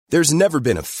There's never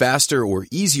been a faster or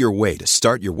easier way to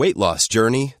start your weight loss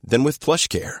journey than with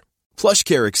PlushCare.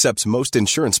 PlushCare accepts most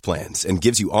insurance plans and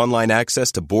gives you online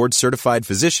access to board-certified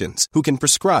physicians who can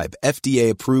prescribe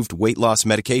FDA-approved weight loss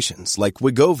medications like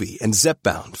Wegovy and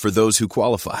Zepbound for those who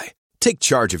qualify. Take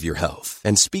charge of your health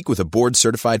and speak with a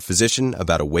board-certified physician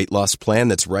about a weight loss plan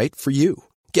that's right for you.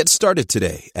 Get started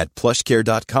today at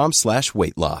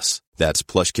plushcare.com/weight loss. That's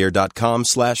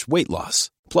plushcare.com/weight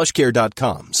loss.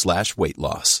 plushcare.com/weight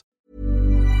loss.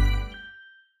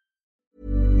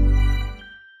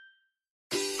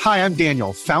 Hi, I'm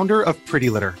Daniel, founder of Pretty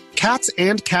Litter. Cats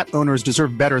and cat owners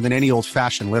deserve better than any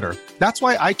old-fashioned litter. That's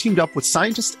why I teamed up with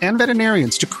scientists and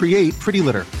veterinarians to create Pretty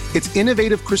Litter. Its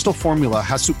innovative crystal formula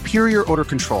has superior odor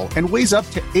control and weighs up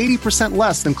to 80%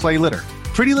 less than clay litter.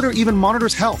 Pretty Litter even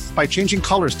monitors health by changing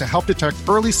colors to help detect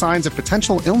early signs of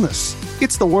potential illness.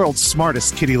 It's the world's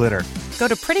smartest kitty litter. Go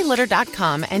to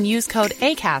prettylitter.com and use code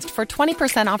ACAST for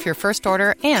 20% off your first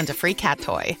order and a free cat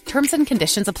toy. Terms and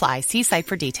conditions apply. See site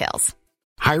for details.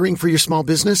 Hiring for your small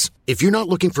business? If you're not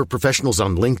looking for professionals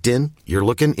on LinkedIn, you're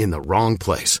looking in the wrong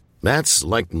place. That's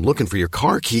like looking for your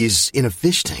car keys in a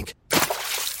fish tank.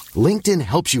 LinkedIn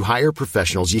helps you hire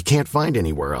professionals you can't find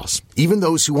anywhere else, even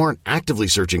those who aren't actively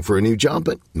searching for a new job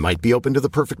but might be open to the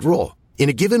perfect role. In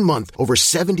a given month, over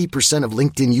 70% of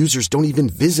LinkedIn users don't even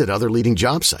visit other leading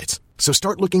job sites. So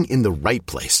start looking in the right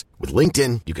place. With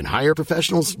LinkedIn, you can hire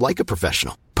professionals like a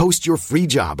professional. Post your free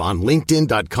job on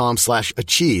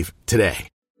linkedin.com/achieve today.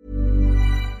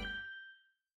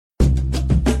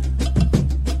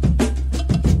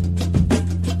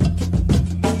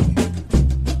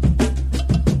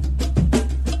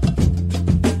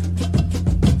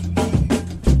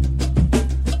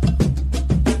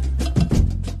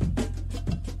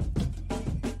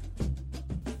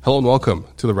 Hello and welcome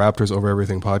to the Raptors Over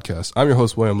Everything podcast. I'm your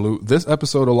host, William Liu. This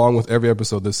episode, along with every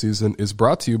episode this season, is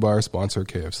brought to you by our sponsor,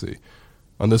 KFC.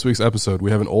 On this week's episode,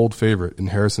 we have an old favorite in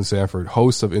Harrison Sanford,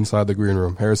 host of Inside the Green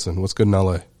Room. Harrison, what's good in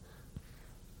LA?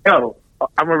 Yo,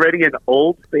 I'm already an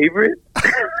old favorite?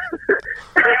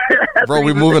 Bro,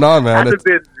 we're moving on, man. Hasn't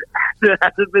been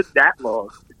that long.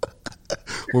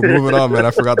 We're moving on, man.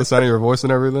 I forgot the sound of your voice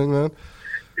and everything, man.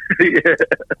 Yeah.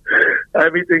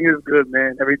 Everything is good,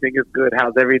 man. Everything is good.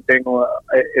 How's everything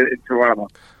in Toronto?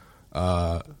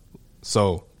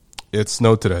 So, it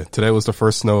snowed today. Today was the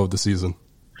first snow of the season.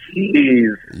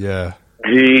 Jeez. Yeah.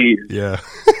 Jeez. Yeah.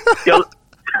 Yo,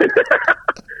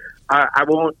 I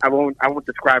won't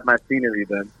describe my scenery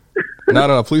then.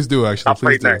 No, please do, actually.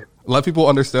 Please do. Nice. Let people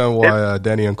understand why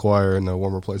Danny and Kawhi are in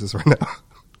warmer places right now.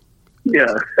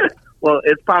 Yeah. Well,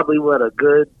 it's probably, a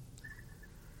good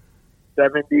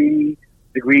 70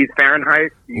 degrees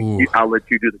Fahrenheit. I'll let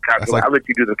you do the calculation. I'll let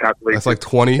you do the calculation. That's like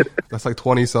 20. That's like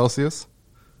 20 Celsius.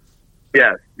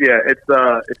 Yes, yeah.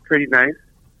 It's pretty nice.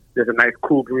 There's a nice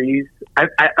cool breeze. I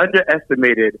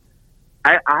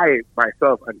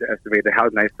myself underestimated how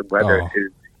nice the weather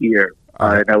is here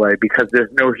in LA because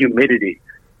there's no humidity.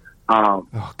 Oh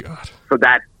God. So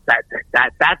that's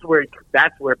where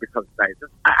it becomes nice.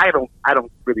 I don't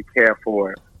really care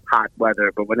for hot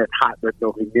weather, but when it's hot with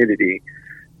no humidity,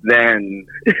 then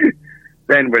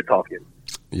we're talking.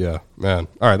 Yeah, man.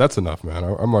 All right, that's enough, man.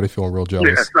 I'm already feeling real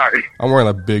jealous. Yeah, sorry. I'm wearing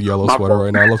a big yellow sweater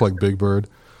right now. I look like Big Bird.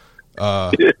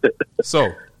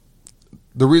 So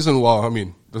the reason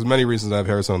there's many reasons I have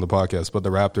Harrison on the podcast, but the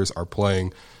Raptors are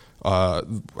playing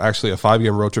actually a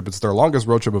 5-game road trip. It's their longest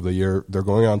road trip of the year. They're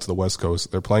going out to the West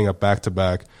Coast. They're playing a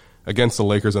back-to-back against the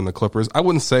Lakers and the Clippers. I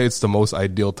wouldn't say it's the most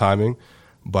ideal timing,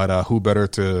 but who better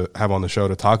to have on the show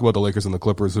to talk about the Lakers and the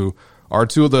Clippers, who are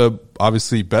two of the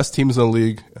obviously best teams in the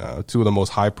league, two of the most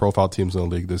high-profile teams in the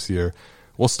league this year.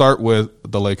 We'll start with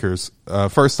the Lakers.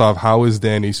 First off, how is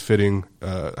Danny's fitting?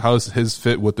 How is his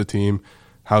fit with the team?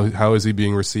 How is he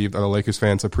being received? Are the Lakers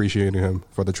fans appreciating him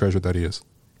for the treasure that he is?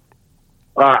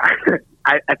 I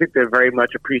think they're very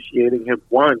much appreciating him.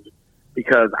 One,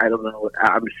 because I don't know,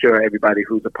 I'm sure everybody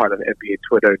who's a part of NBA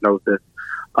Twitter knows this.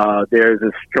 There's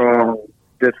a strong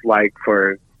dislike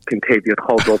for Kentavious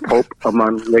Caldwell-Pope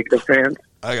among Lakers fans.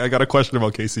 I got a question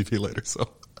about KCP later, so.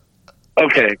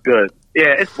 Okay, good.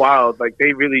 Yeah, it's wild. Like,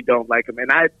 they really don't like him.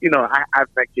 And I've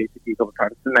met KCP a couple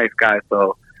times. He's a nice guy,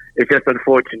 so it's just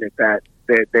unfortunate that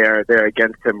they're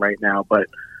against him right now. But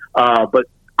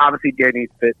obviously Danny's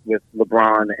fit with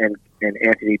LeBron and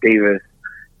Anthony Davis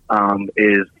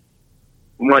is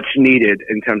much needed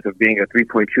in terms of being a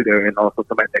three-point shooter and also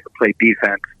somebody that can play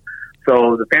defense.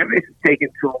 So the fan base is taken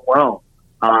to him well.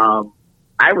 I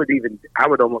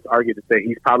would almost argue to say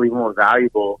he's probably more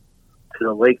valuable to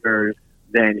the Lakers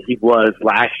than he was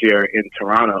last year in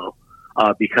Toronto.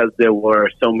 because there were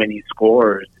so many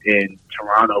scorers in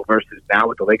Toronto versus now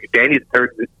with the Lakers. Danny's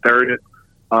third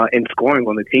in scoring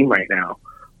on the team right now.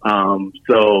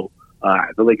 So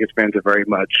the Lakers fans are very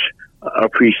much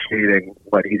appreciating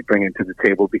what he's bringing to the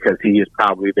table because he is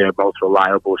probably their most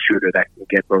reliable shooter that can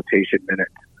get rotation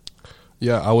minutes.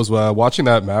 Yeah, I was watching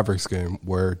that Mavericks game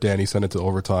where Danny sent it to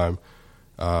overtime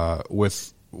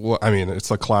with, well, I mean, it's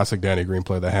a classic Danny Green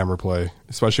play, the hammer play,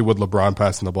 especially with LeBron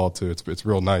passing the ball too. It's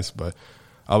real nice, but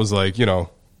I was like, you know,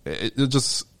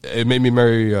 it made me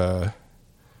very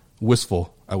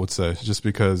wistful, I would say, just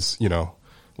because, you know,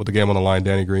 with the game on the line,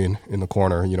 Danny Green in the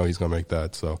corner, you know, he's going to make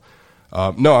that. So,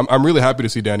 no, I'm really happy to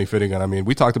see Danny fitting in. I mean,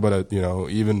 we talked about it, you know,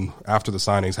 even after the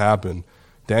signings happened.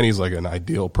 Danny's like an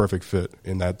ideal, perfect fit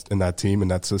in that team, in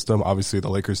that system. Obviously, the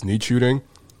Lakers need shooting,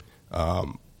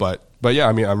 but yeah,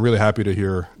 I mean, I'm really happy to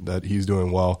hear that he's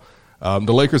doing well.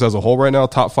 The Lakers as a whole right now,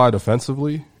 top 5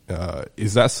 defensively,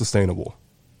 is that sustainable?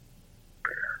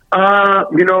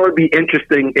 You know, it'd be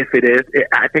interesting if it is.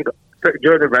 I think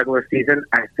during the regular season,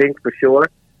 I think for sure,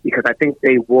 because I think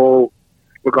they will,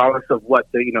 regardless of what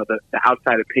the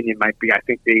outside opinion might be, I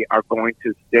think they are going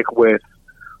to stick with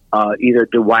either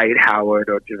Dwight Howard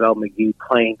or JaVale McGee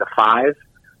playing the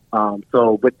 5.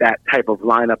 So with that type of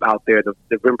lineup out there,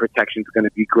 the rim protection is going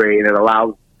to be great. It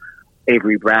allows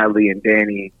Avery Bradley and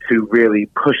Danny to really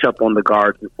push up on the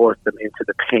guards and force them into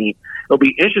the paint. It'll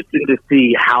be interesting to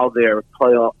see how their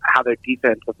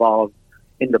defense evolves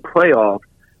in the playoffs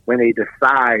when they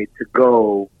decide to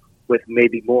go with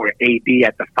maybe more AD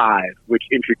at the 5, which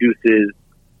introduces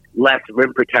less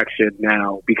rim protection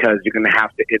now because you're going to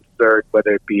have to insert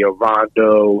whether it be a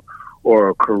Rondo or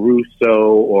a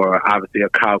Caruso or obviously a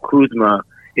Kyle Kuzma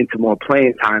into more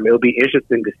playing time. It'll be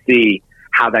interesting to see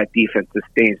how that defense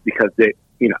sustains because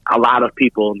a lot of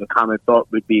people in the common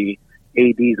thought would be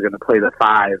AD is going to play the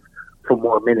 5 for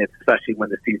more minutes, especially when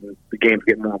the games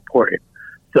get more important.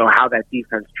 So how that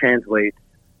defense translates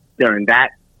during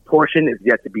that portion is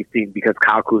yet to be seen because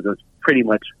Kyle Kuzma is pretty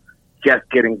much just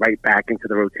getting right back into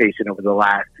the rotation over the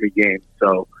last 3 games.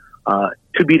 So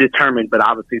to be determined, but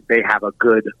obviously they have a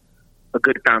good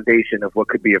foundation of what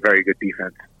could be a very good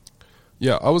defense.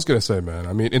 Yeah, I was going to say, man,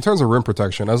 I mean, in terms of rim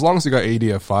protection, as long as you got AD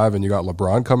at 5 and you got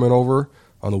LeBron coming over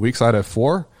on the weak side at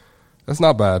 4, that's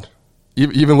not bad.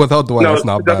 Even without Dwight, that's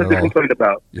not bad at all.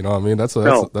 About. You know what I mean? That's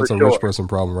a rich person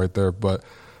problem right there. But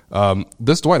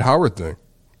this Dwight Howard thing,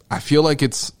 I feel like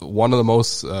it's one of the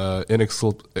most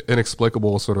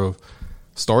inexplicable sort of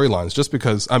storylines just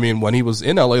because, I mean, when he was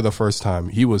in LA the first time,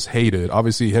 he was hated.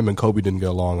 Obviously, him and Kobe didn't get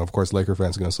along. Of course, Laker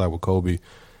fans are going to side with Kobe.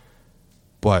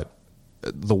 But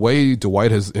the way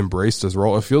Dwight has embraced his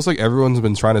role, it feels like everyone's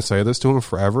been trying to say this to him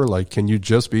forever. Like, can you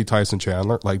just be Tyson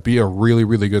Chandler? Like, be a really,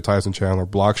 really good Tyson Chandler,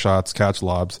 block shots, catch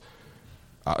lobs.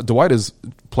 Dwight is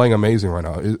playing amazing right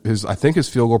now. I think his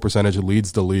field goal percentage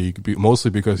leads the league,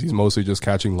 mostly because he's mostly just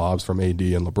catching lobs from AD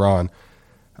and LeBron.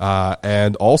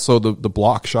 And also the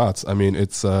block shots. I mean,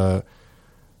 it's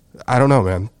I don't know,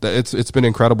 man. It's been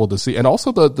incredible to see. And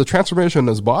also the transformation in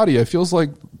his body, it feels like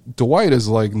Dwight is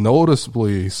like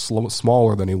noticeably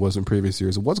smaller than he was in previous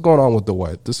years. What's going on with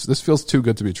Dwight? This feels too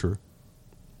good to be true.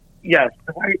 Yes,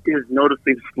 Dwight is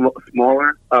noticeably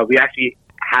smaller. We actually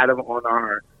had him on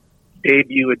our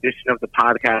debut edition of the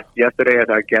podcast yesterday as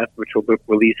our guest, which will be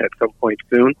released at some point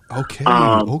soon.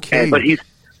 Okay. But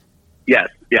yes,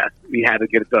 we had to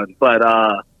get it done. But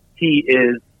he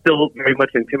is still very much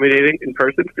intimidating in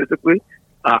person, physically,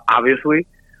 obviously.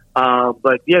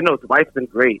 But yeah, no, Dwight's been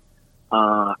great.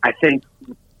 I think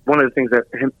one of the things that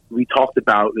we talked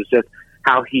about is just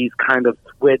how he's kind of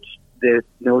switched this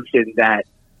notion that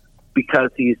because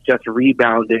he's just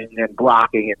rebounding and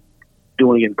blocking and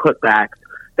doing in putbacks,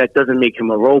 that doesn't make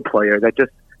him a role player. That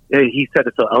just, he said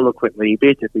it so eloquently. He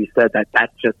basically said that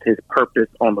that's just his purpose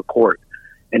on the court.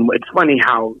 And it's funny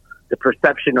how the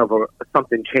perception of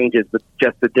something changes with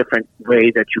just a different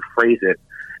way that you phrase it.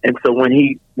 And so when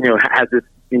he, has this,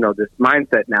 this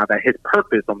mindset now that his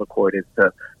purpose on the court is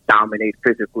to dominate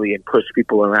physically and push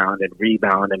people around and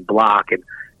rebound and block and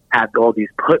have all these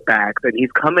putbacks, and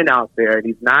he's coming out there and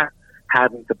he's not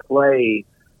having to play,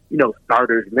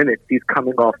 starters minutes. He's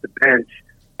coming off the bench,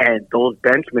 and those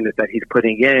bench minutes that he's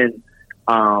putting in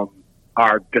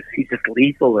he's just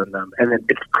lethal in them. And then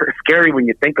it's scary when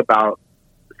you think about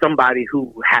somebody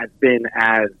who has been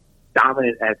as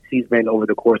dominant as he's been over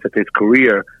the course of his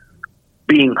career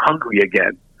being hungry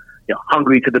again.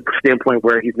 Hungry to the standpoint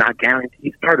where he's not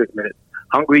guaranteed starters minutes.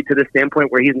 Hungry to the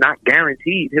standpoint where he's not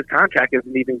guaranteed. His contract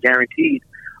isn't even guaranteed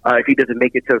if he doesn't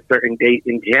make it to a certain date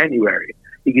in January.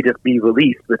 He could just be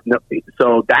released with no.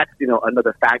 So that's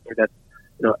another factor that's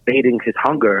aiding his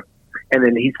hunger. And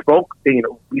then he spoke, he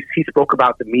spoke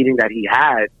about the meeting that he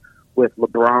had with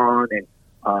LeBron and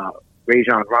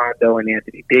Rajon Rondo and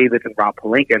Anthony Davis and Rob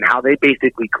Pelinka, and how they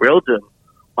basically grilled him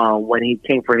when he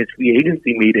came for his free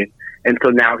agency meeting. And so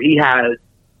now he has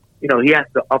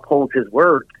to uphold his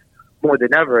word more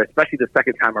than ever, especially the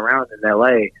second time around in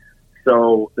LA.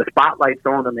 So the spotlight's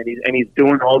on him, and he's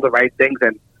doing all the right things.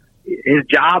 And his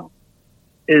job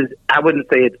is, I'm not going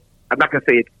to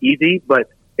say it's easy, but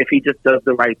if he just does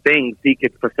the right things, he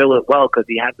could fulfill it well because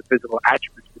he has the physical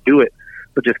attributes to do it.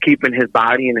 But just keeping his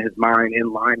body and his mind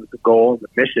in line with the goal and the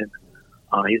mission,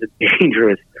 he's a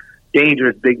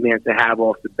dangerous big man to have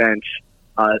off the bench,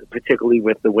 particularly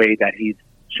with the way that he's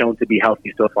shown to be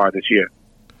healthy so far this year.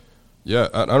 Yeah,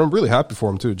 and I'm really happy for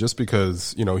him too, just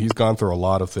because, he's gone through a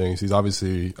lot of things. He's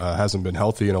obviously hasn't been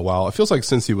healthy in a while. It feels like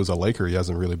since he was a Laker, he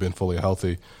hasn't really been fully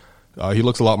healthy. He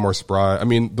looks a lot more spry. I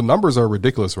mean, the numbers are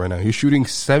ridiculous right now. He's shooting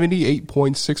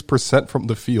 78.6% from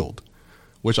the field,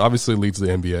 which obviously leads the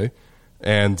NBA.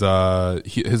 And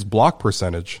his block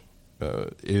percentage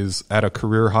is at a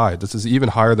career high. This is even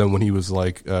higher than when he was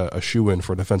like a shoo-in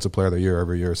for Defensive Player of the Year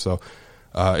every year. So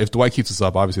if Dwight keeps this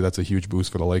up, obviously that's a huge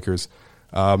boost for the Lakers.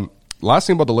 Last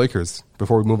thing about the Lakers,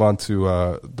 before we move on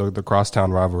to the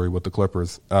crosstown rivalry with the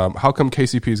Clippers, how come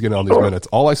KCP is getting all these minutes?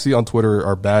 All I see on Twitter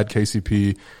are bad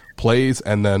KCP plays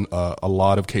and then a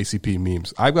lot of KCP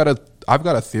memes. I've got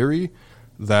a theory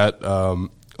that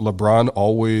LeBron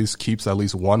always keeps at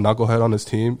least one knucklehead on his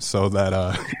team so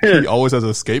that he always has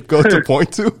a scapegoat to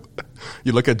point to.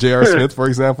 You look at J.R. Smith, for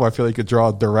example. I feel like you could draw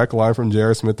a direct line from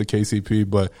J.R. Smith to KCP.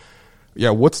 But,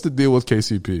 yeah, what's the deal with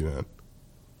KCP, man?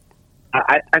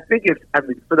 I think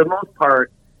for the most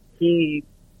part, he's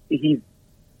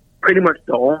pretty much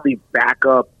the only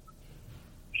backup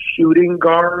shooting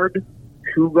guard,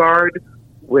 two-guard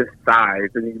with size.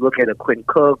 And you look at a Quinn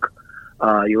Cook,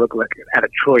 you look at a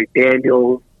Troy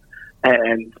Daniels,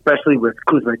 and especially with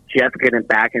Kuzma just getting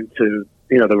back into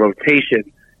the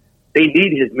rotation, they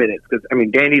need his minutes because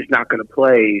Danny's not going to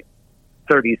play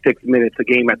 36 minutes a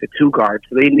game at the two guard,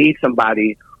 so they need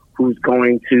somebody who's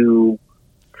going to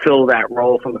fill that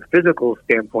role from a physical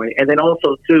standpoint, and then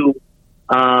also too,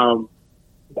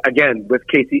 again with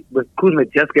Kuzma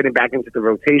just getting back into the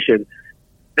rotation,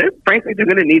 they're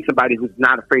going to need somebody who's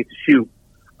not afraid to shoot.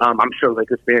 I'm sure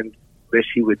Lakers fans wish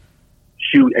he would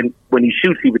shoot, and when he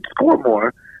shoots, he would score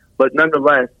more. But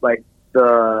nonetheless, like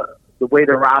the way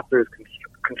the roster is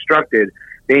constructed,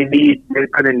 they're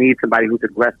going to need somebody who's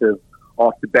aggressive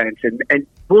off the bench, and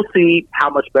we'll see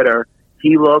how much better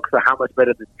he looks or how much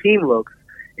better the team looks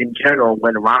in general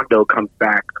when Rondo comes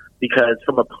back. Because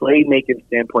from a playmaking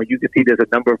standpoint, you can see there's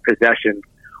a number of possessions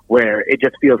where it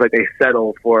just feels like they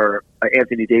settle for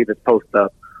Anthony Davis post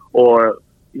up, or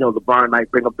LeBron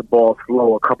might bring up the ball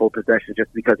slow a couple of possessions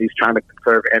just because he's trying to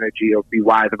conserve energy or be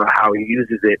wise about how he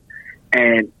uses it.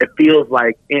 And it feels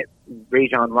like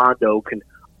Rajon Rondo can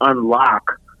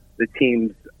unlock the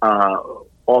team's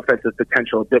offensive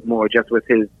potential a bit more just with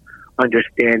his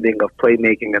understanding of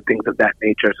playmaking and things of that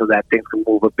nature, so that things can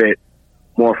move a bit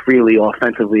more freely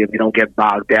offensively and we don't get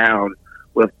bogged down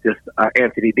with just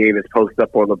Anthony Davis post up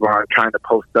or LeBron trying to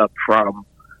post up from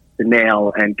the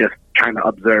nail and just trying to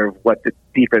observe what the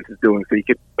defense is doing so you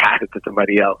can pass it to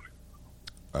somebody else.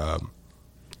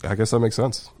 I guess that makes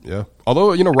sense. Yeah.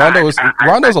 Although, Rondo's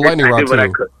a lightning rod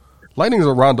too. Lightning's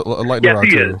a lightning rod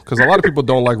too. Because a lot of people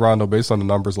don't like Rondo based on the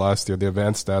numbers last year. The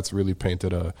advanced stats really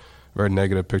painted a very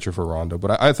negative picture for Rondo.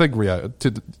 But I think,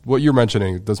 to what you're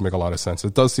mentioning does make a lot of sense.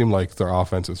 It does seem like their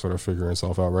offense is sort of figuring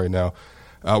itself out right now.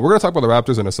 We're going to talk about the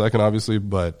Raptors in a second, obviously,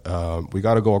 but we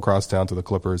got to go across town to the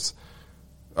Clippers.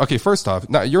 Okay, first off,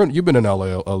 now you've been in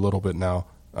LA a little bit now.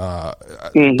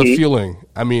 The feeling,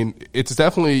 it's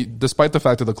definitely, despite the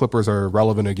fact that the Clippers are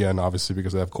relevant again, obviously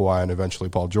because they have Kawhi and eventually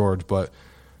Paul George, but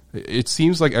it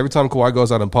seems like every time Kawhi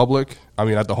goes out in public,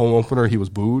 at the home opener he was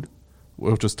booed,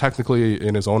 which was technically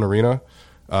in his own arena,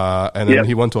 and then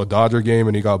he went to a Dodger game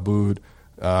and he got booed.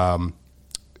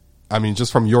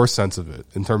 Just from your sense of it,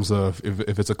 in terms of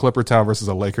if it's a Clipper town versus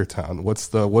a Laker town, what's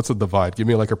the divide? Give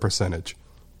me like a percentage.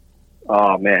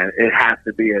 Oh man, it has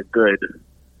to be a good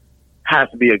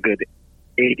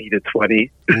 80 to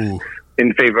 20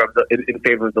 in favor of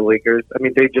the Lakers.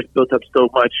 They just built up so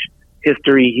much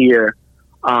history here,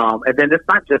 and then it's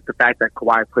not just the fact that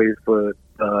Kawhi plays for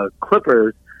the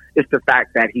Clippers; it's the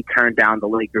fact that he turned down the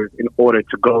Lakers in order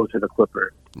to go to the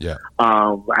Clippers. Yeah,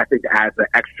 I think it adds an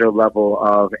extra level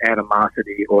of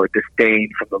animosity or disdain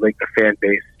from the Lakers fan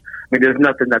base. There's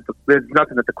nothing that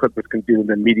the Clippers can do in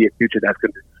the immediate future that's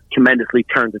going to tremendously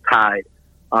turn the tide.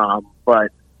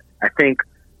 But I think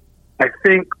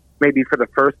maybe for the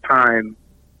first time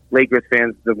Lakers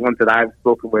fans, the ones that I've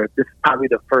spoken with, this is probably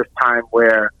the first time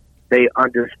where they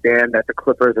understand that the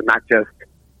Clippers are not just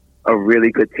a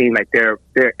really good team. Like there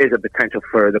is a potential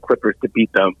for the Clippers to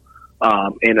beat them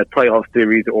in a playoff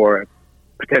series or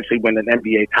potentially win an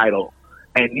NBA title.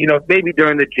 And maybe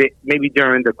during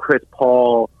the Chris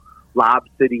Paul Lob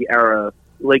City era,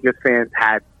 Lakers fans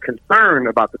had concern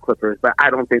about the Clippers, but I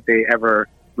don't think they ever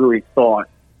really thought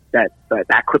that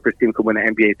Clippers team could win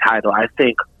an NBA title. I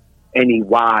think any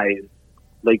wise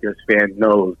Lakers fan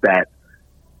knows that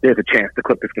there's a chance the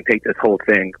Clippers can take this whole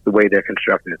thing the way they're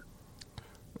constructed.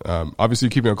 Obviously,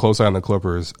 keeping a close eye on the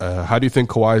Clippers. How do you think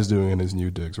Kawhi is doing in his new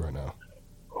digs right now?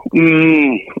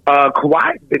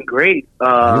 Kawhi's been great. He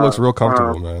looks real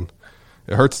comfortable, man.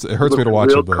 It hurts me to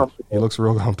watch it, but he looks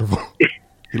real comfortable.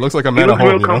 He looks like a man at home.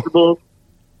 Real comfortable.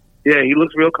 Yeah, he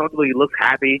looks real comfortable. He looks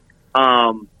happy.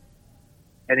 And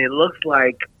it looks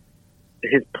like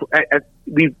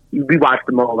we watched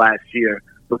them all last year.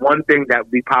 The one thing that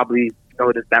we probably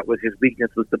noticed that was his weakness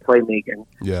was the playmaking.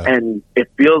 Yeah. And it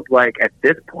feels like at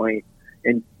this point,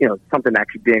 and something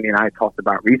actually Danny and I talked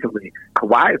about recently,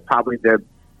 Kawhi is probably their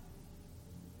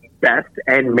best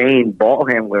and main ball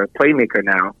handler, playmaker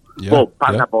now. Yeah. Well,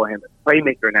 probably not ball handler,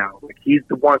 playmaker now. Like he's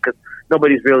the one, because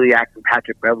nobody's really asking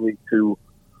Patrick Beverley to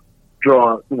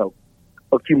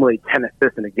accumulate 10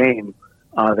 assists in a game.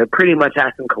 They're pretty much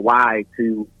asking Kawhi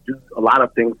to do a lot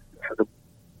of things for the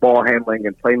ball handling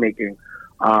and playmaking,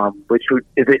 which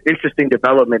is an interesting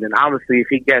development. And obviously, if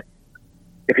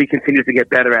he continues to get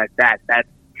better at that, that's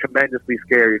tremendously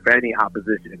scary for any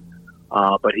opposition.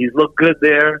 But he's looked good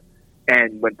there.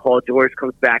 And when Paul George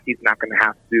comes back, he's not going to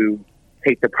have to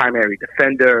take the primary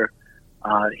defender.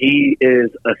 He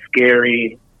is a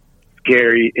scary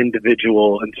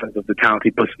individual in terms of the talent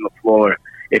he puts on the floor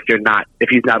if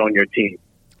he's not on your team.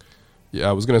 Yeah,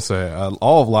 I was going to say,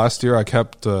 all of last year I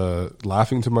kept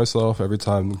laughing to myself every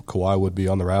time Kawhi would be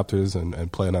on the Raptors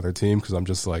and play another team, because I'm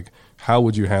just like, how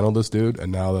would you handle this dude?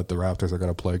 And now that the Raptors are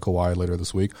going to play Kawhi later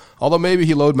this week, although maybe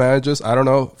he load manages, I don't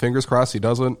know, fingers crossed he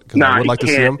doesn't, because I would like to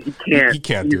see him. He can't. He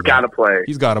can't do that. He's got to play.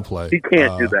 He's got to play. He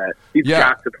can't do that. He's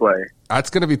got to play. That's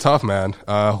going to be tough, man.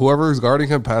 Whoever is guarding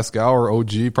him, Pascal or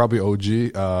OG, probably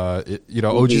OG.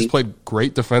 OG's played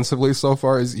great defensively so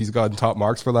far. He's gotten top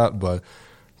marks for that, but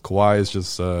Kawhi is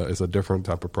just is a different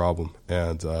type of problem.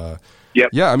 And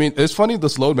yeah, I mean, it's funny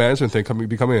this load management thing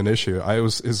becoming an issue.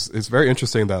 It's very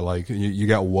interesting that like you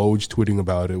got Woj tweeting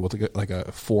about it with like a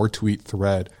 4-tweet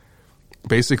thread,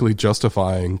 basically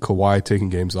justifying Kawhi taking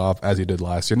games off as he did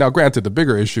last year. Now, granted, the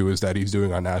bigger issue is that he's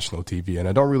doing it on national TV, and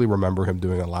I don't really remember him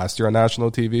doing it last year on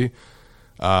national TV.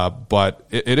 But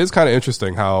it is kind of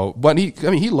interesting how, but he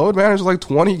load managed like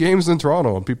 20 games in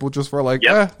Toronto, and people just were like,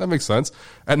 that makes sense.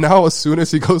 And now as soon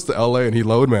as he goes to LA and he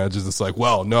load manages, it's like,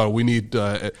 well, no, we need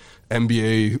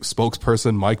NBA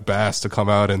spokesperson Mike Bass to come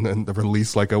out and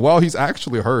release like he's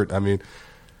actually hurt. I mean,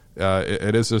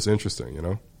 it is just interesting,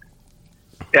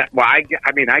 Yeah, well, I get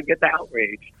the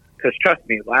outrage, because trust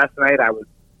me, last night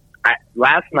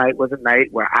was a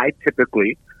night where I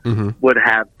typically would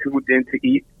have tuned into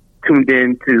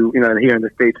here in the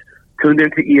States, tuned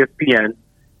into ESPN,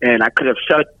 and I could have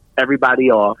shut everybody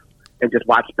off and just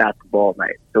watched basketball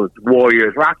night. So it's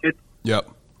Warriors, Rockets. Yep.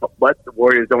 But the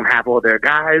Warriors don't have all their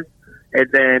guys. And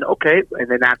then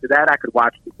after that, I could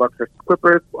watch the Bucks versus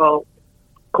Clippers. Well,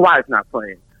 Kawhi's not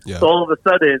playing. Yeah. So all of a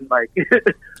sudden, like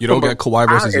you don't get Kawhi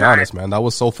versus Giannis, man. That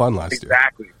was so fun last year.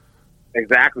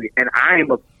 Exactly. And I am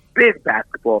a big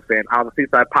basketball fan, obviously.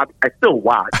 So I still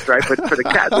watch, right? But for the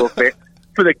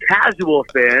casual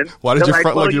fan, why did you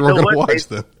front like you were going to watch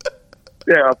them?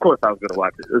 Yeah, of course I was going to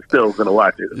watch it. I'm still going to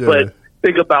watch it. Yeah. But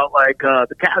think about like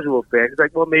the casual fan. It's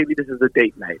like, well, maybe this is a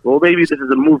date night. Well, maybe this is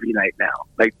a movie night now.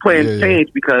 Like plans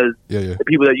change because the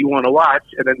people that you want to watch,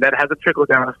 and then that has a trickle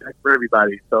down effect for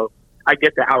everybody. So I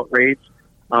get the outrage.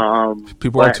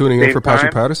 People are tuning in for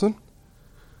Patrick Patterson?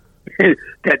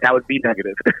 that would be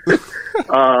negative.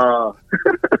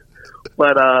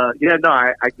 But I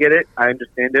get it. I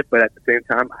understand it. But at the same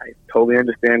time, I totally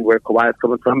understand where Kawhi is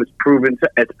coming from. It's proven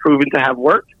to have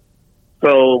worked.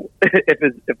 So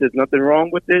if there's nothing wrong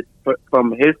with it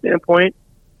from his standpoint,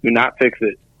 do not fix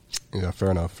it. Yeah, fair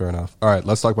enough. All right,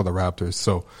 let's talk about the Raptors.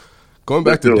 So going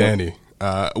back to Danny,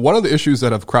 one of the issues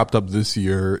that have cropped up this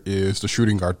year is the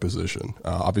shooting guard position.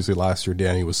 Obviously, last year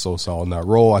Danny was so solid in that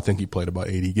role. I think he played about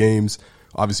 80 games.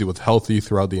 Obviously, was healthy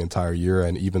throughout the entire year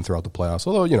and even throughout the playoffs.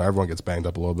 Although everyone gets banged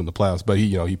up a little bit in the playoffs, but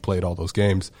he played all those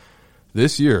games.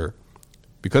 This year,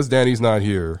 because Danny's not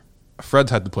here,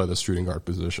 Fred's had to play the shooting guard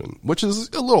position, which is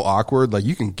a little awkward. Like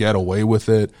you can get away with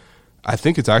it I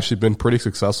think it's actually been pretty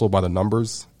successful by the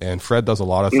numbers, and Fred does a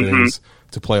lot of things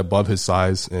to play above his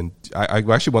size. And I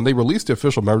actually, when they released the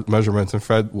official measurements and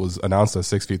Fred was announced as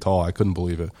 6 feet tall, I couldn't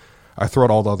believe it. I threw out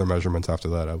all the other measurements after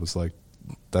that. I was like,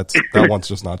 that one's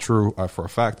just not true for a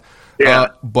fact. Yeah.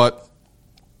 But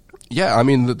yeah, I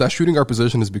mean, that shooting guard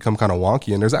position has become kind of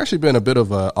wonky, and there's actually been a bit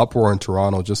of an uproar in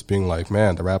Toronto just being like,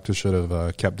 man, the Raptors should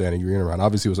have kept Danny Green around.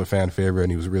 Obviously, he was a fan favorite,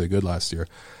 and he was really good last year.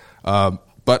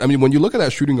 But, I mean, when you look at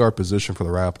that shooting guard position for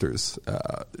the Raptors,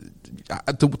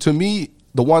 to me,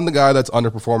 the guy that's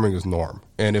underperforming is Norm.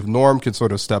 And if Norm can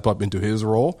sort of step up into his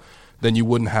role, then you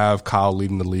wouldn't have Kyle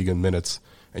leading the league in minutes,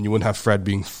 and you wouldn't have Fred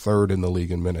being third in the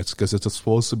league in minutes because it's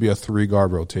supposed to be a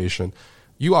 3-guard rotation.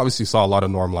 You obviously saw a lot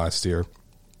of Norm last year.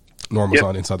 Norm was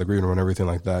on inside the green room and everything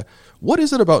like that. What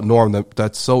is it about Norm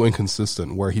that's so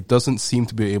inconsistent where he doesn't seem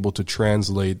to be able to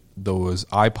translate those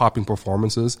eye-popping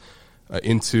performances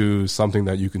into something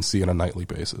that you can see on a nightly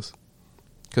basis?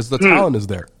 Because the talent is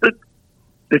there.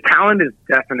 The talent is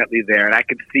definitely there, and I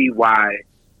could see why.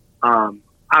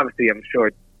 Obviously, I'm sure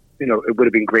it would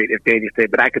have been great if Danny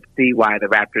stayed, but I could see why the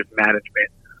Raptors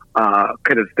management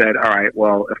could have said, all right,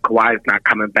 well, if Kawhi's not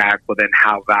coming back, well, then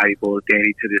how valuable is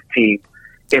Danny to this team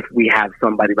if we have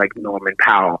somebody like Norman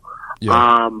Powell?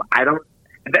 Yeah.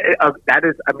 That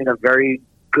is, I mean, a very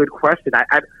good question.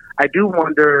 I do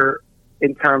wonder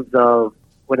in terms of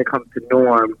when it comes to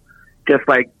Norm, just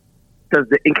like, does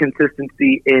the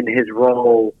inconsistency in his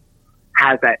role,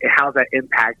 how's that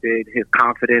impacted his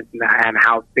confidence and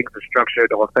how things are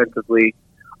structured offensively?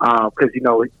 Because,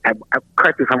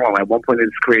 correct me if I'm wrong, at one point in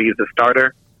his career, he was a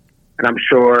starter. And I'm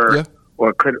sure,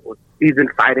 he's been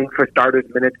fighting for starters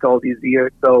minutes all these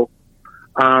years. So,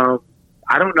 I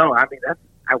don't know. I mean,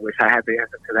 I wish I had the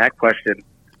answer to that question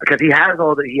because he has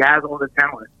all the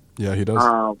talent. Yeah, he does.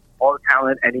 All the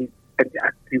talent, and he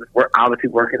was obviously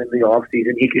working in the off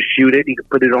season. He could shoot it. He could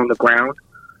put it on the ground.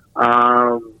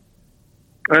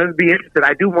 I'd be interested.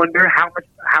 I do wonder how much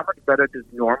better does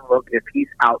Norm look if he's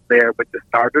out there with the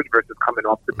starters versus coming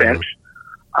off the bench.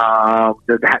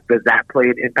 Does that play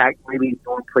an impact? Maybe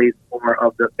Norm plays more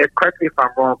of the. Correct me if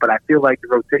I'm wrong, but I feel like the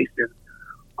rotation.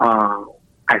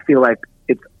 I feel like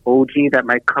it's OG that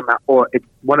might come out, or it's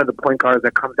one of the point guards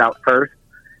that comes out first,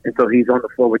 and so he's on the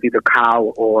floor with either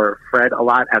Kyle or Fred a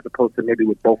lot, as opposed to maybe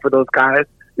with both of those guys.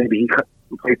 Maybe he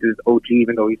replaces OG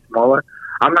even though he's smaller.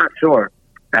 I'm not sure.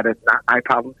 That is not my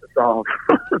problem to solve.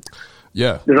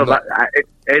 Yeah,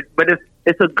 but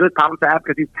it's a good problem to have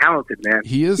because he's talented, man.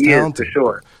 He is talented for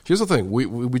sure. Here's the thing: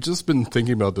 we just been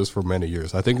thinking about this for many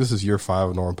years. I think this is year 5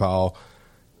 of Norm Powell.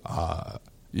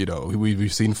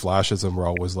 We've seen flashes, and we're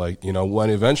always like, when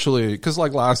eventually, because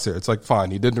like last year, it's like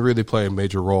fine, he didn't really play a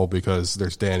major role because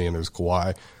there's Danny and there's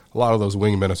Kawhi. A lot of those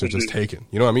wing minutes are just taken.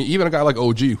 You know what I mean? Even a guy like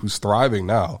OG who's thriving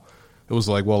now. It was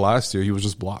like, well, last year he was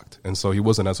just blocked, and so he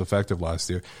wasn't as effective last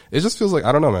year. It just feels like,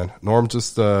 I don't know, man. Norm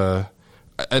just, I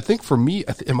think for me,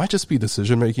 it might just be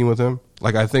decision-making with him.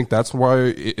 Like, I think that's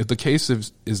why the case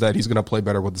is that he's going to play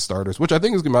better with the starters, which I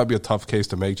think might be a tough case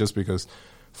to make just because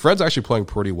Fred's actually playing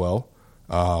pretty well.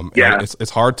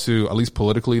 It's hard to, at least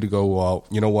politically, to go, well,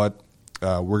 you know what,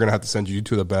 we're going to have to send you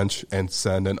to the bench and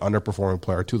send an underperforming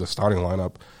player to the starting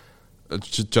lineup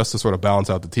just to sort of balance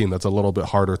out the team. That's a little bit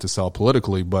harder to sell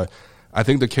politically, but I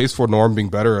think the case for Norm being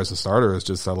better as a starter is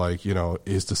just that, like,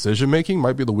 his decision-making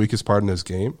might be the weakest part in his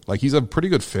game. Like, he's a pretty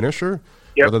good finisher,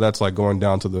 whether that's, like, going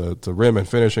down to the rim and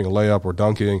finishing a layup or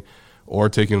dunking or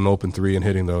taking an open three and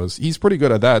hitting those. He's pretty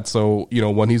good at that. So,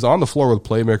 when he's on the floor with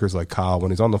playmakers like Kyle,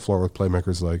 when he's on the floor with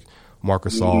playmakers like Marc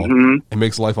Gasol, it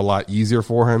makes life a lot easier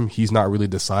for him. He's not really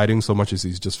deciding so much as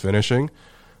he's just finishing.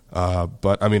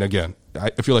 But, I mean, again, I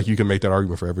feel like you can make that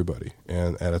argument for everybody.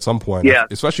 And at some point,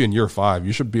 especially in year 5,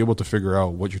 you should be able to figure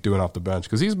out what you're doing off the bench.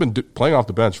 Because he's been playing off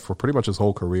the bench for pretty much his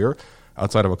whole career,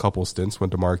 outside of a couple of stints when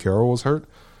DeMar Carroll was hurt.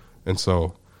 And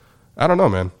so, I don't know,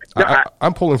 man.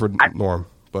 I'm pulling for Norm,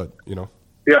 but, Yeah,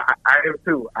 I am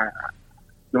too.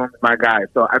 Norm's my guy.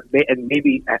 So, I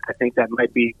think that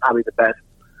might be probably the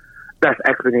best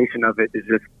explanation of it is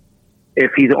just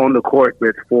if he's on the court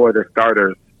with 4 of the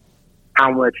starters, how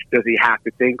much does he have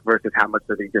to think versus how much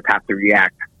does he just have to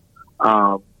react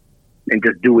and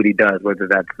just do what he does, whether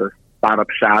that's a spot-up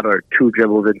shot or 2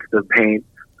 dribbles into the paint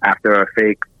after a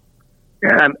fake.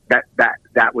 And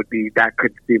that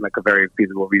could seem like a very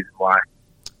feasible reason why.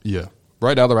 Yeah.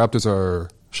 Right now the Raptors are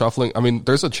shuffling. I mean,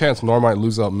 there's a chance Norm might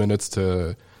lose out minutes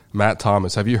to Matt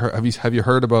Thomas. Have you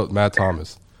heard about Matt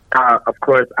Thomas? Of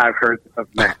course, I've heard of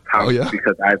Matt Thomas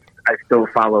because I still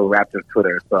follow Raptors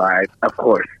Twitter. So of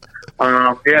course.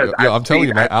 I'm telling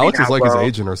you, man, Alex is like his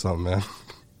agent or something, man.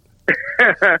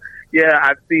 Yeah,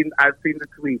 I've seen the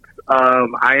tweets.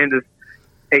 I understand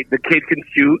the kid can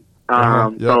shoot,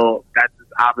 so that's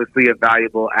obviously a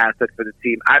valuable asset for the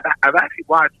team. I've actually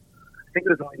watched. I think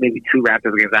there's only maybe 2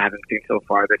 Raptors games I haven't seen so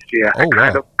far this year. I've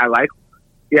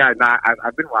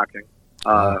been watching.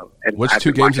 And which I've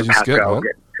 2 games did you skip, man?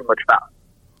 Too much foul.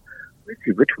 Let's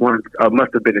see, which one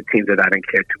must have been a team that I didn't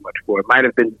care too much for. It might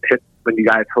have been when you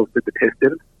guys hosted the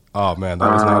Pistons. Oh, man, that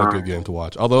was not a good game to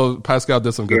watch. Although Pascal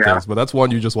did some good things, but that's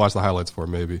one you just watched the highlights for,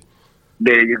 maybe.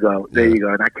 There you go.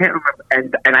 And I can't remember.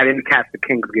 And I didn't catch the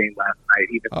Kings game last night,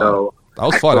 even though that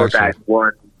was fun, actually.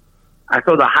 I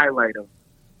saw the highlight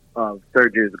of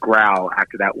Serge's growl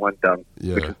after that one dunk,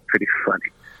 which is pretty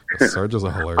funny. Serge is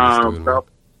a hilarious dude, man.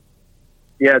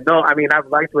 I mean, I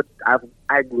like what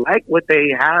they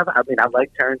have. I mean, I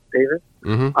like Terrence Davis,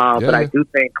 but I do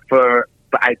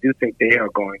think they are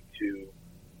going to.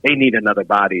 They need another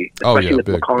body, especially with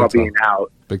McCall being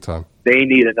out. Big time. They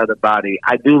need another body.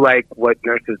 I do like what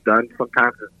Nurse has done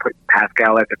sometimes is put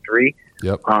Pascal at the 3.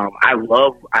 Yep. I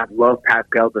love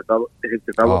Pascal's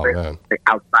development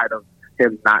outside of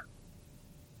him not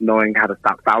knowing how to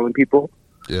stop fouling people.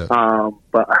 Yeah.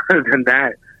 But other than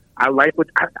that, I like what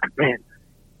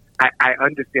I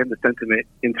understand the sentiment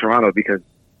in Toronto because,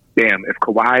 damn, if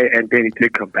Kawhi and Danny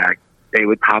did come back, they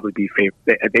would probably be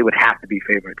they would have to be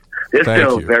favorites. They're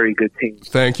still a very good team.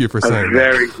 Thank you for saying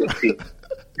very good team.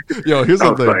 Yo, here's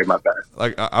the thing. Sorry, my bad.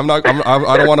 Like, I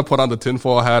don't want to put on the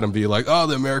tinfoil hat and be like, oh,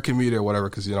 the American media or whatever,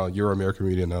 because you're American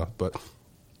media now. But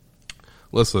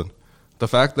listen, the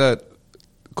fact that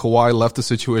Kawhi left a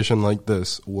situation like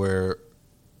this, where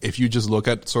if you just look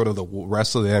at sort of the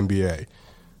rest of the NBA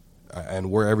and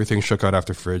where everything shook out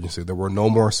after free agency, there were no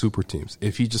more super teams.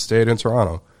 If he just stayed in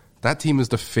Toronto, that team is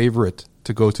the favorite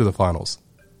to go to the finals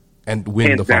and win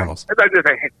hands the down. finals. It's a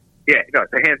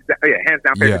hands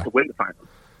down favorite to win the finals.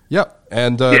 Yeah,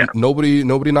 and nobody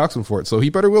knocks him for it. So he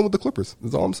better win with the Clippers.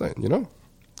 That's all I'm saying.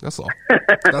 That's all.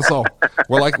 That's all.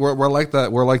 We're like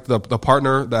that. We're like the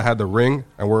partner that had the ring,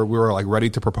 and we were like ready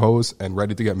to propose and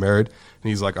ready to get married. And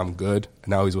he's like, I'm good.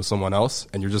 And now he's with someone else,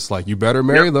 and you're just like, you better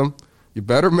marry them. You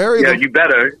better marry them. Yeah, you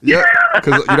better. Yeah,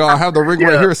 because I have the ring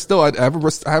right here still. I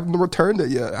haven't returned it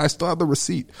yet. I still have the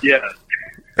receipt. Yeah.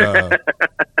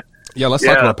 Let's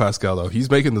talk about Pascal though. He's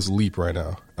making this leap right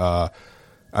now.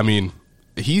 I mean,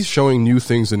 he's showing new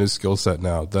things in his skill set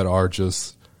now that are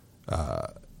just,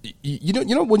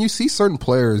 when you see certain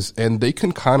players and they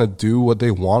can kind of do what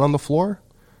they want on the floor,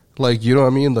 like, you know what I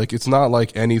mean? Like, it's not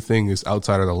like anything is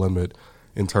outside of the limit.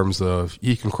 In terms of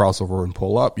he can cross over and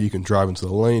pull up, he can drive into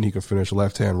the lane, he can finish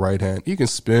left hand, right hand, he can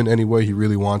spin any way he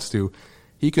really wants to.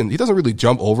 He doesn't really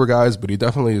jump over guys, but he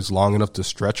definitely is long enough to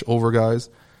stretch over guys.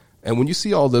 And when you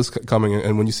see all this coming in,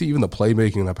 and when you see even the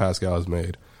playmaking that Pascal has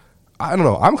made, I don't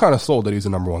know. I'm kind of sold that he's the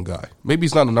number one guy. Maybe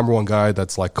he's not a number one guy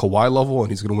that's like Kawhi level,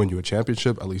 and he's going to win you a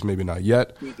championship. At least maybe not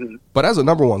yet. Mm-hmm. But as a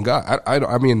number one guy,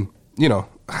 I mean,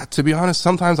 to be honest,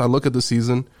 sometimes I look at the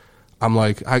season. I'm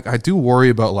like, I do worry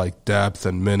about like depth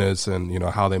and minutes and,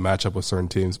 how they match up with certain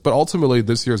teams. But ultimately,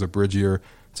 this year is a bridge year.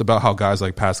 It's about how guys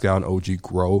like Pascal and OG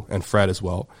grow, and Fred as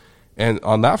well. And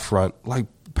on that front, like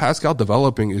Pascal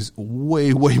developing is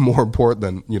way, way more important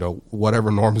than, whatever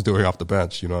Norm's doing off the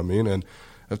bench. You know what I mean? And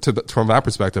from that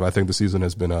perspective, I think the season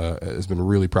has been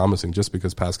really promising just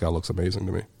because Pascal looks amazing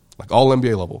to me. Like all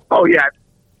NBA level. Oh, yeah.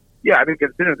 Yeah, I mean,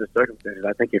 considering the circumstances,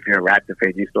 I think if you're a Raptor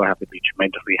fan, you still have to be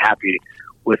tremendously happy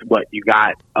with what you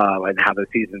got and how the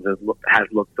season has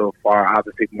looked so far.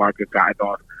 Obviously, Marcus got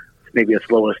off maybe a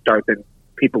slower start than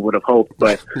people would have hoped,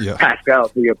 but Pascal,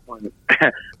 to your point,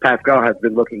 Pascal has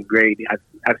been looking great.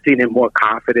 I've seen him more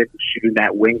confident shooting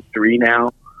that wing 3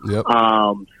 now. Yep.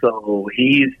 So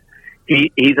he's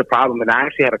a problem. And I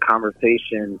actually had a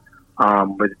conversation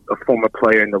with a former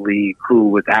player in the league who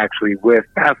was actually with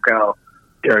Pascal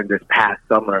during this past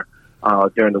summer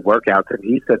during the workouts, and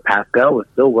he said Pascal was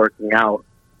still working out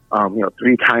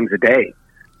 3 times a day.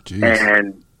 Jeez.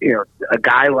 And a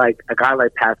guy like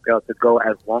Pascal to go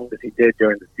as long as he did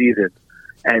during the season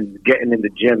and getting in the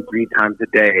gym 3 times a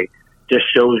day just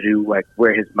shows you like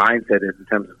where his mindset is in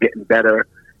terms of getting better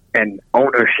and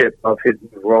ownership of his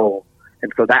role.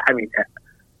 And so that, I mean,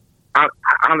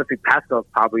 honestly, Pascal's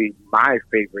probably my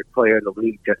favorite player in the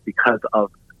league just because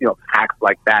of facts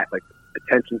like that, like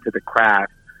attention to the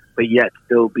craft, but yet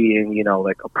still being,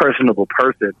 like a personable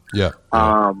person. Yeah.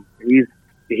 He's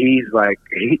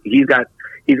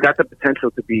got the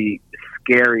potential to be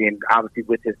scary, and obviously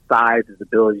with his size, his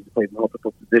ability to play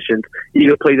multiple positions, he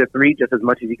could play the 3 just as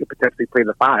much as he could potentially play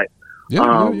the 5.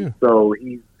 So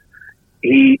he's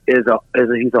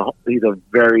a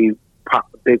very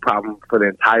big problem for the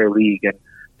entire league, and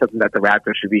something that the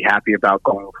Raptors should be happy about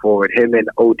going forward. Him and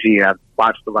OG, I've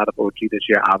watched a lot of OG this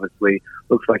year, obviously.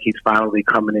 Looks like he's finally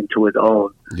coming into his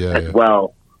own as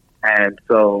well. And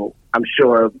so I'm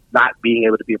sure not being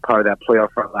able to be a part of that playoff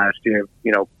run last year,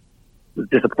 was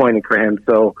disappointing for him.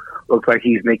 So looks like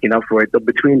he's making up for it. So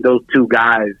between those two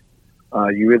guys,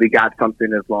 you really got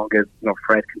something as long as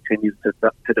Fred continues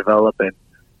to develop, and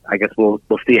I guess we'll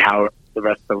see how the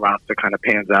rest of the roster kind of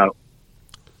pans out.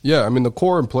 Yeah, I mean, the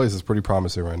core in place is pretty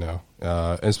promising right now,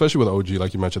 and especially with OG,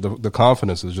 like you mentioned, the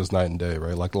confidence is just night and day,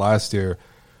 right? Like last year,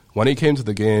 when he came to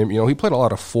the game, he played a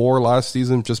lot of 4 last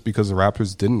season just because the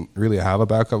Raptors didn't really have a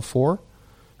backup 4.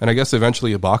 And I guess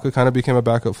eventually Ibaka kind of became a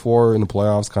backup 4 in the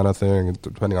playoffs kind of thing,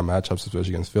 depending on matchups,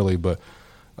 especially against Philly. But,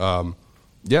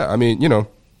 yeah, I mean,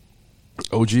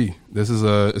 OG, this is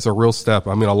it's a real step.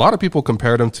 I mean, a lot of people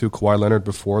compared him to Kawhi Leonard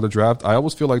before the draft. I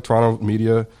always feel like Toronto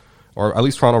media, or at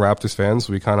least Toronto Raptors fans,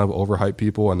 we kind of overhype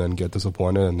people and then get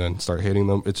disappointed and then start hating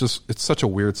them. It's such a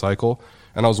weird cycle.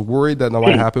 And I was worried that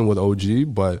might happen with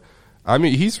OG, but I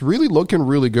mean, he's really looking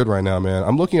really good right now, man.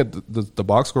 I'm looking at the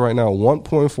box score right now,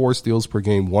 1.4 steals per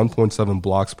game, 1.7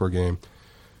 blocks per game,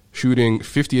 shooting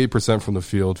 58% from the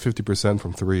field, 50%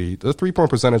 from 3. The 3-point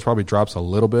percentage probably drops a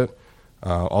little bit,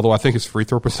 although I think his free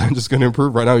throw percentage is going to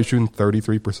improve. Right now he's shooting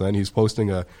 33%. He's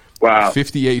posting a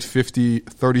 58, 50,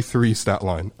 33 stat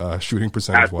line shooting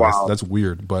percentage-wise. That's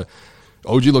weird, but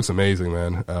OG looks amazing,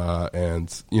 man.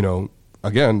 And,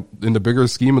 again, in the bigger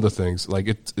scheme of the things,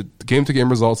 like game-to-game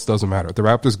results doesn't matter. If the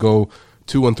Raptors go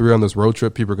 2-3 on this road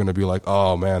trip, people are going to be like,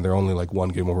 oh, man, they're only like 1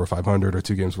 game over 500 or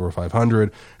 2 games over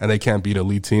 500, and they can't beat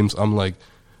elite teams. I'm like,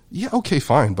 yeah, okay,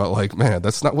 fine. But, like, man,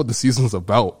 that's not what the season's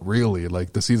about, really.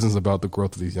 Like, the season's about the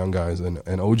growth of these young guys, and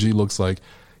OG looks like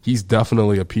he's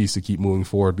definitely a piece to keep moving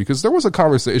forward, because there was a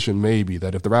conversation maybe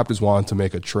that if the Raptors wanted to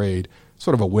make a trade,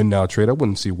 sort of a win-now trade, I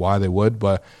wouldn't see why they would,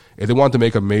 but if they wanted to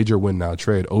make a major win-now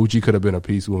trade, OG could have been a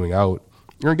piece moving out.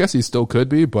 I guess he still could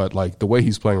be, but like the way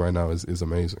he's playing right now is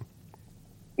amazing.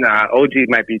 Nah, OG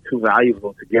might be too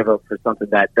valuable to give up for something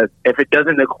that does. If it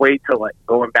doesn't equate to like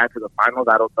going back to the finals,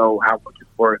 I don't know how much it's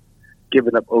worth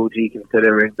giving up OG,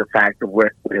 considering the fact of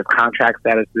where his contract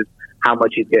status is, how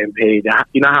much he's getting paid.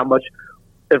 You know how much.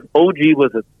 If OG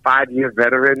was a 5-year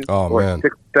veteran or a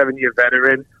 6-7-year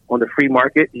veteran on the free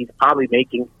market, he's probably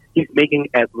making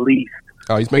at least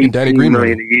he's making Danny Green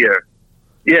million a year.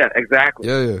 Yeah, exactly.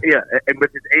 Yeah. And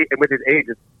with his age,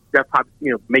 it's that's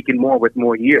probably making more with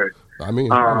more years. I mean,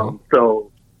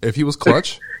 so if he was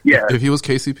clutch, if he was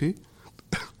KCP,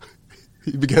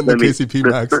 he'd be getting the KCP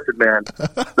max.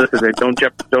 Listen, man, don't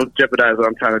jeopardize what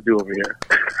I'm trying to do over here.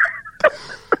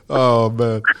 Oh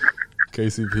man.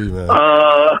 KCP, man.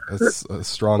 That's a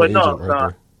strong agent right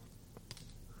there.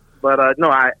 But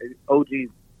OG's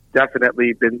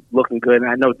definitely been looking good, and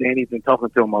I know Danny's been talking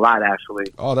to him a lot, actually.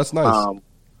 Oh, that's nice.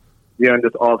 During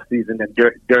this off season and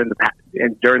during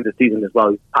the season as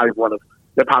well, he's probably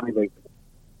they're probably like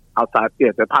outside.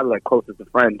 Yeah, they're probably like closest to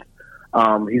friends.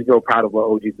 He's real proud of what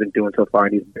OG's been doing so far,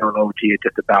 and he's been on OG. It's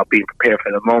just about being prepared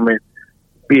for the moment,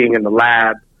 being in the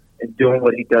lab, and doing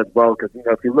what he does well. Because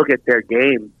if you look at their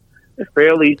games, they're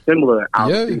fairly similar.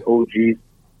 Obviously, OG's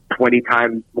 20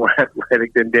 times more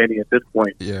athletic than Danny at this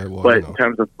point. Yeah, well, but in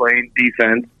terms of playing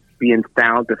defense, being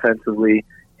sound defensively,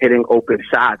 hitting open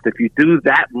shots, if you do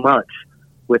that much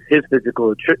with his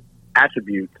physical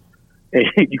attributes,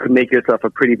 you can make yourself a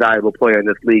pretty valuable player in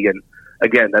this league. And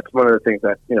again, that's one of the things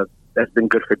that that's been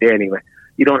good for Danny. Like,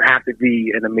 you don't have to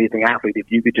be an amazing athlete.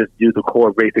 If you could just do the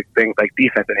core basic things like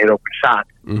defense and hit open shots,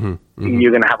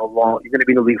 you're going to have you're going to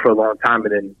be in the league for a long time.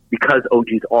 And then because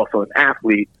OG's also an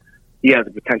athlete, he has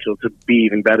the potential to be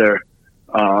even better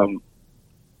than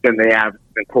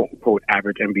quote unquote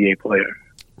average NBA player.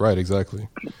 Right, exactly.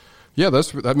 Yeah,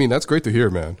 that's great to hear,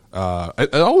 man. I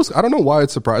don't know why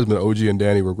it surprised me that OG and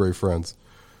Danny were great friends.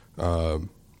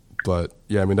 But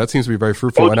yeah, I mean, that seems to be very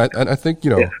fruitful. And I think,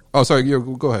 oh, sorry,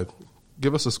 go ahead.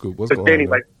 Give us a scoop. What's going Danny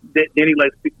on? Danny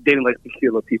likes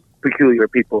peculiar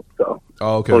people. So,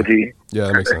 oh, okay. OG. Yeah,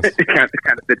 that makes sense. It kind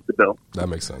of fits the bill. That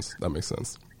makes sense.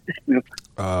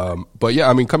 But yeah,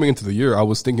 I mean, coming into the year, I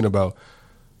was thinking about,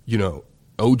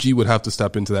 OG would have to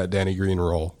step into that Danny Green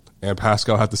role, and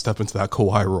Pascal had to step into that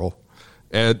Kawhi role.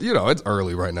 And, it's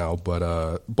early right now,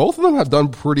 but both of them have done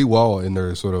pretty well in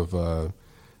their sort of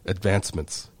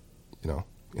advancements,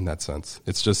 in that sense.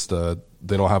 It's just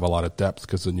they don't have a lot of depth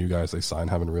because the new guys they signed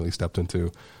haven't really stepped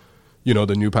into,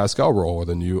 the new Pascal role or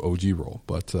the new OG role.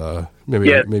 But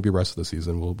maybe rest of the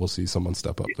season we'll see someone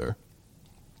step up there.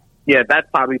 Yeah, that's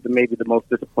probably maybe the most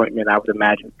disappointment I would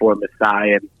imagine for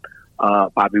Masai and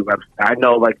Bobby Webster. I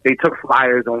know, they took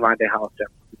flyers on Rondé Hollis. They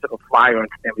took a flyer on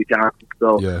Stanley Johnson.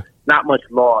 So not much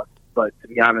lost, but to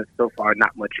be honest, so far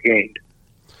not much gained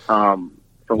from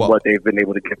what they've been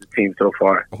able to give the team so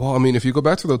far. Well, I mean, if you go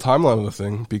back to the timeline of the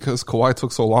thing, because Kawhi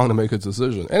took so long to make a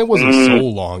decision, and it wasn't so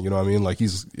long, you know what I mean? Like,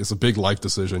 it's a big life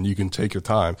decision. You can take your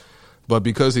time. But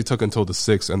because he took until the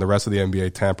 6th and the rest of the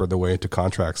NBA tampered their way into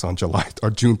contracts on June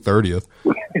 30th,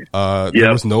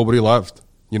 there was nobody left.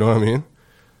 You know what I mean?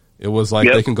 It was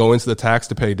like they can go into the tax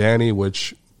to pay Danny,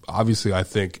 which obviously I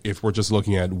think if we're just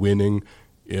looking at winning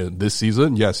this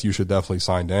season, yes, you should definitely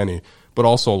sign Danny. But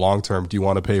also long term, do you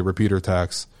want to pay repeater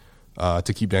tax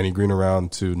to keep Danny Green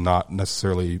around to not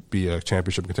necessarily be a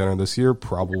championship contender this year?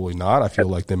 Probably not. I feel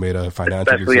like they made a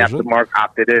financial decision. Especially after Mark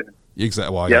opted in.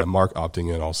 Exactly. Well, yeah, Mark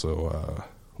opting in also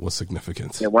was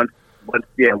significant. Yeah, once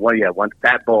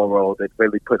that ball rolled, it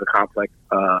really put a complex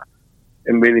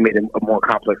and really made it a more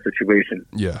complex situation.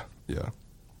 Yeah.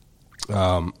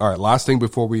 All right, last thing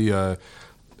before we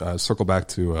circle back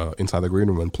to Inside the Green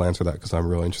Room and plans for that, because I'm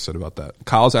really interested about that.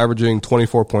 Kyle's averaging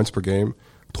 24 points per game.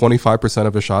 25%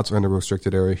 of his shots are in the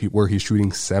restricted area, where he's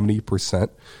shooting 70%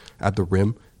 at the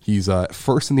rim. He's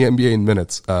first in the NBA in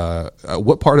minutes.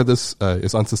 What part of this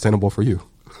is unsustainable for you?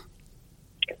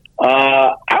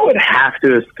 I would have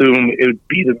to assume it would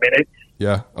be the minutes.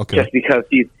 Yeah, okay. Just because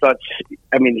he's such,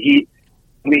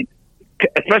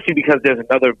 especially because there's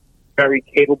another very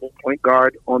capable point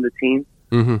guard on the team.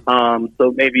 Mm-hmm.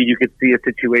 So maybe you could see a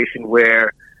situation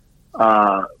where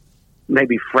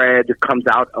maybe Fred comes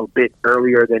out a bit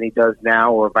earlier than he does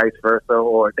now, or vice versa,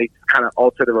 or they kind of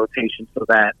alter the rotation so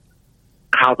that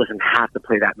Kyle doesn't have to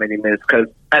play that many minutes. Because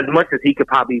as much as he could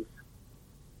probably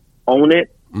own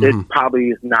it, it probably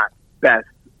is not best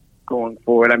going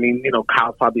forward. I mean,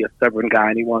 Kyle's probably a stubborn guy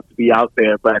and he wants to be out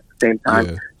there, but at the same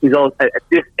time, he's also at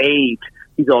this age,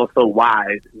 he's also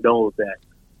wise and knows that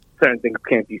certain things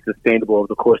can't be sustainable over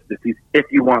the course of the season if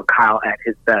you want Kyle at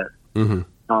his best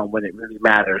when it really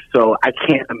matters. So I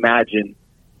can't imagine,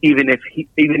 even if he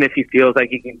feels like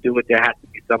he can do it, there has to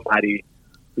be somebody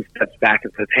who steps back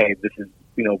and says, "Hey, this is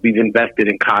we've invested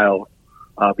in Kyle.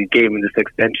 We gave him this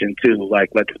extension too. Like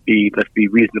let's be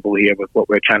reasonable here with what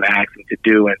we're trying to ask him to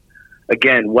do." And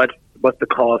again, what's the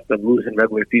cost of losing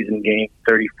regular season game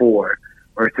 34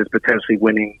 versus potentially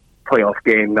winning playoff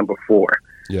game number 4?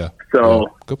 Yeah. So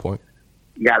good point.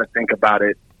 You got to think about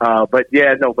it. But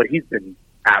he's been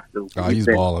absolutely he's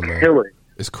balling, killing. Man.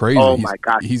 It's crazy. Oh my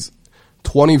God. He's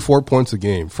 24 points a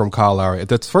game from Kyle Lowry.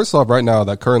 That's first off right now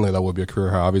that currently that would be a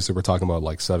career high. Obviously we're talking about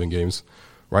like 7 games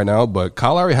right now, but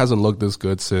Kyle Lowry hasn't looked this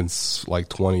good since like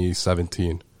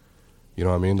 2017. You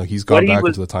know what I mean? Like he's gone back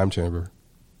into the time chamber.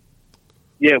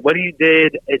 Yeah, what he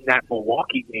did in that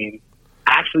Milwaukee game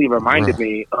actually reminded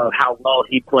me of how well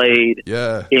he played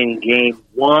in Game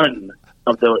 1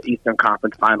 of the Eastern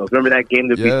Conference Finals. Remember that game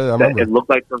that it looked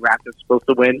like the Raptors were supposed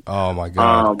to win? Oh, my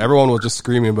God. Everyone was just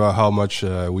screaming about how much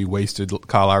we wasted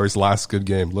Kyle Lowry's last good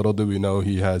game. Little did we know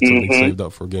he had something saved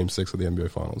up for Game 6 of the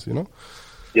NBA Finals,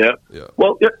 Yeah.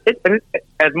 Well,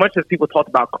 as much as people talked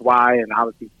about Kawhi and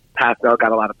obviously Pascal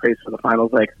got a lot of praise for the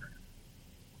finals, like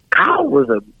Kyle was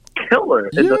a killer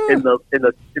in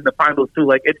the finals too.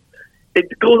 Like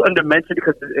it goes undermentioned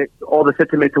because all the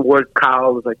sentiment towards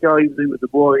Kyle was like, he was a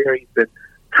warrior. He's been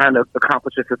kind of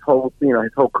accomplished his whole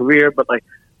career, but like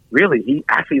really, he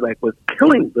actually was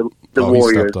killing the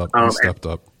Warriors. He stepped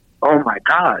up. Oh my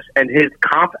gosh! And his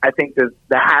I think there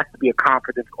has to be a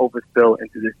confidence overspill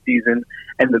into this season,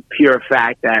 and the pure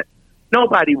fact that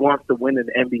nobody wants to win an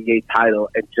NBA title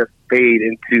and just fade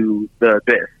into the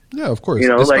abyss. Yeah, of course.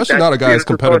 Especially not a guy as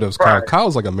competitive as Kyle.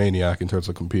 Kyle's like a maniac in terms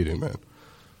of competing, man.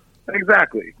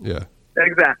 Exactly. Yeah.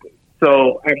 Exactly.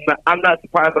 So I'm not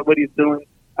surprised by what he's doing.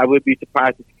 I would be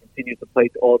surprised if he continues to play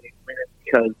all these minutes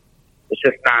because it's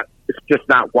just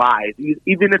not wise.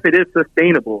 Even if it is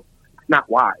sustainable, it's not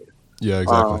wise. Yeah,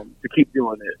 exactly. To keep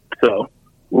doing it. So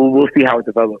we'll see how it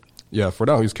develops. Yeah, for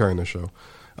now he's carrying the show,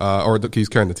 he's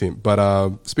carrying the team.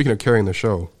 But speaking of carrying the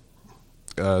show,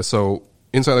 so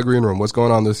Inside the Green Room, what's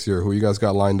going on this year? Who you guys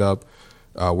got lined up?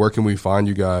 Where can we find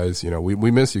you guys?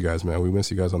 We miss you guys, man. We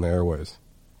miss you guys on the airways.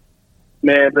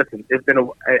 Man, listen,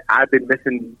 I've been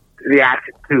missing the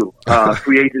action too.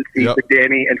 Free agency for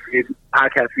Danny and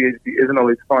podcast free agency isn't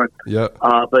always fun. Yep.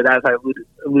 But as I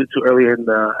alluded to earlier in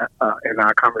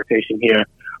our conversation here,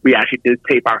 we actually did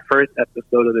tape our first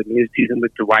episode of the new season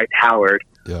with Dwight Howard.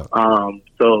 Yeah.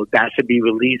 So that should be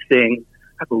releasing,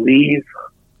 I believe,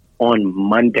 on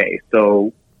Monday.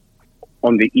 So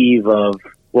on the eve of,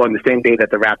 on the same day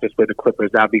that the Raptors play the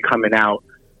Clippers, that'll be coming out.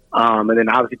 And then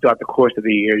obviously throughout the course of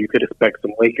the year, you could expect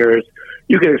some Lakers.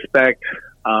 You could expect,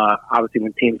 obviously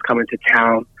when teams come into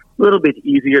town, a little bit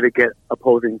easier to get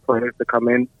opposing players to come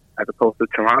in as opposed to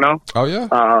Toronto. Oh yeah.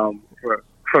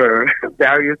 For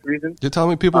various reasons. You're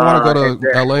telling me people want to go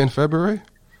to LA in February?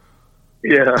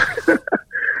 Yeah.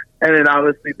 And then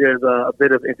obviously there's a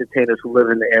bit of entertainers who live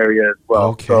in the area as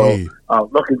well. Okay. So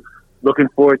looking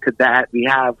forward to that. We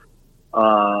have,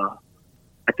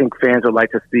 I think fans would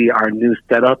like to see our new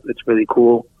setup. It's really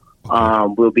cool.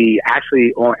 Okay. We'll be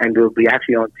actually on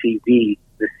TV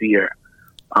this year,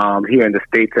 here in the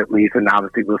States at least. And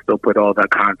obviously we'll still put all the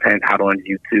content out on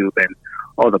YouTube and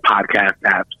all the podcast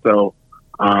apps. So,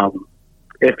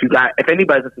 if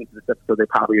anybody's listening to this episode, they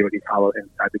probably already follow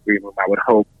Inside the Green Room, I would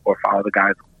hope, or follow the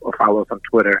guys, or follow us on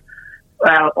Twitter.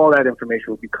 All that information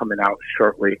will be coming out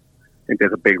shortly. I think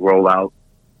there's a big rollout,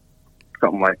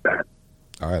 something like that.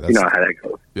 All right, you know how that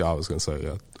goes. Yeah, I was gonna say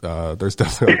there's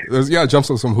definitely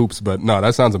jumps on some hoops, but no,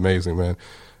 that sounds amazing, man.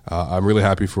 I'm really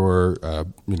happy for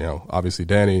obviously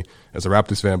Danny as a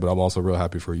Raptors fan, but I'm also real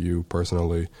happy for you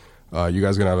personally. You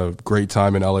guys are going to have a great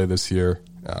time in LA this year.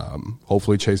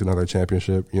 Hopefully chase another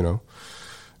championship,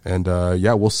 And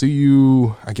we'll see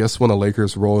you, I guess, when the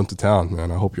Lakers roll into town,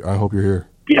 man. I hope you're here.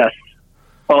 Yes.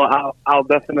 Oh, I'll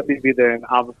definitely be there, and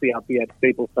obviously I'll be at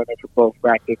Staples Center for both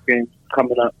Raptors games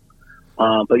coming up.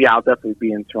 But yeah, I'll definitely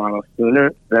be in Toronto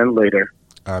sooner than later.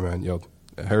 All right, man. Yo,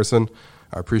 Harrison,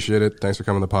 I appreciate it. Thanks for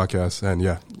coming to the podcast, and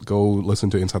yeah, go listen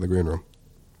to Inside the Green Room.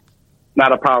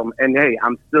 Not a problem. And hey,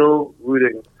 I'm still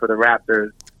rooting for the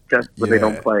Raptors just when they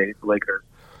don't play the Lakers.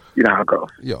 You know how it goes.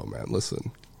 Yo, man,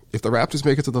 listen. If the Raptors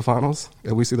make it to the finals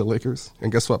and we see the Lakers, and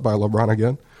guess what, by LeBron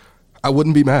again, I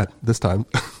wouldn't be mad this time.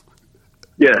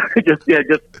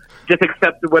 Just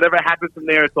accept whatever happens from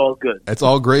there. It's all good. It's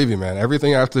all gravy, man.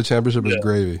 Everything after the championship is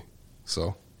gravy.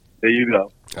 So there you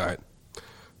go. All right.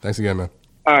 Thanks again, man.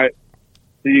 All right.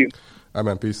 See you. All right,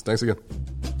 man. Peace. Thanks again.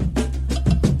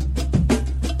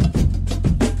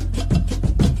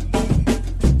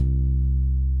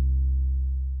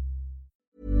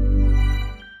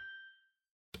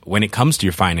 When it comes to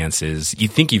your finances, you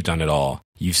think you've done it all.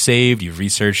 You've saved, you've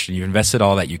researched, and you've invested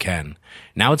all that you can.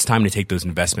 Now it's time to take those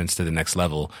investments to the next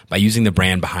level by using the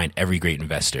brand behind every great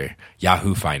investor,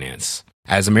 Yahoo Finance.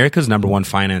 As America's #1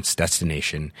 finance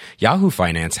destination, Yahoo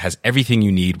Finance has everything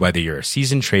you need, whether you're a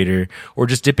seasoned trader or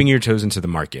just dipping your toes into the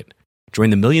market. Join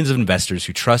the millions of investors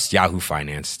who trust Yahoo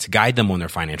Finance to guide them on their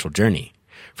financial journey.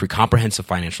 For comprehensive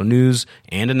financial news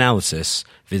and analysis,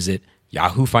 visit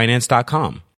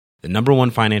yahoofinance.com. The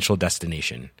 #1 financial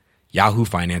destination,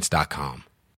 yahoofinance.com.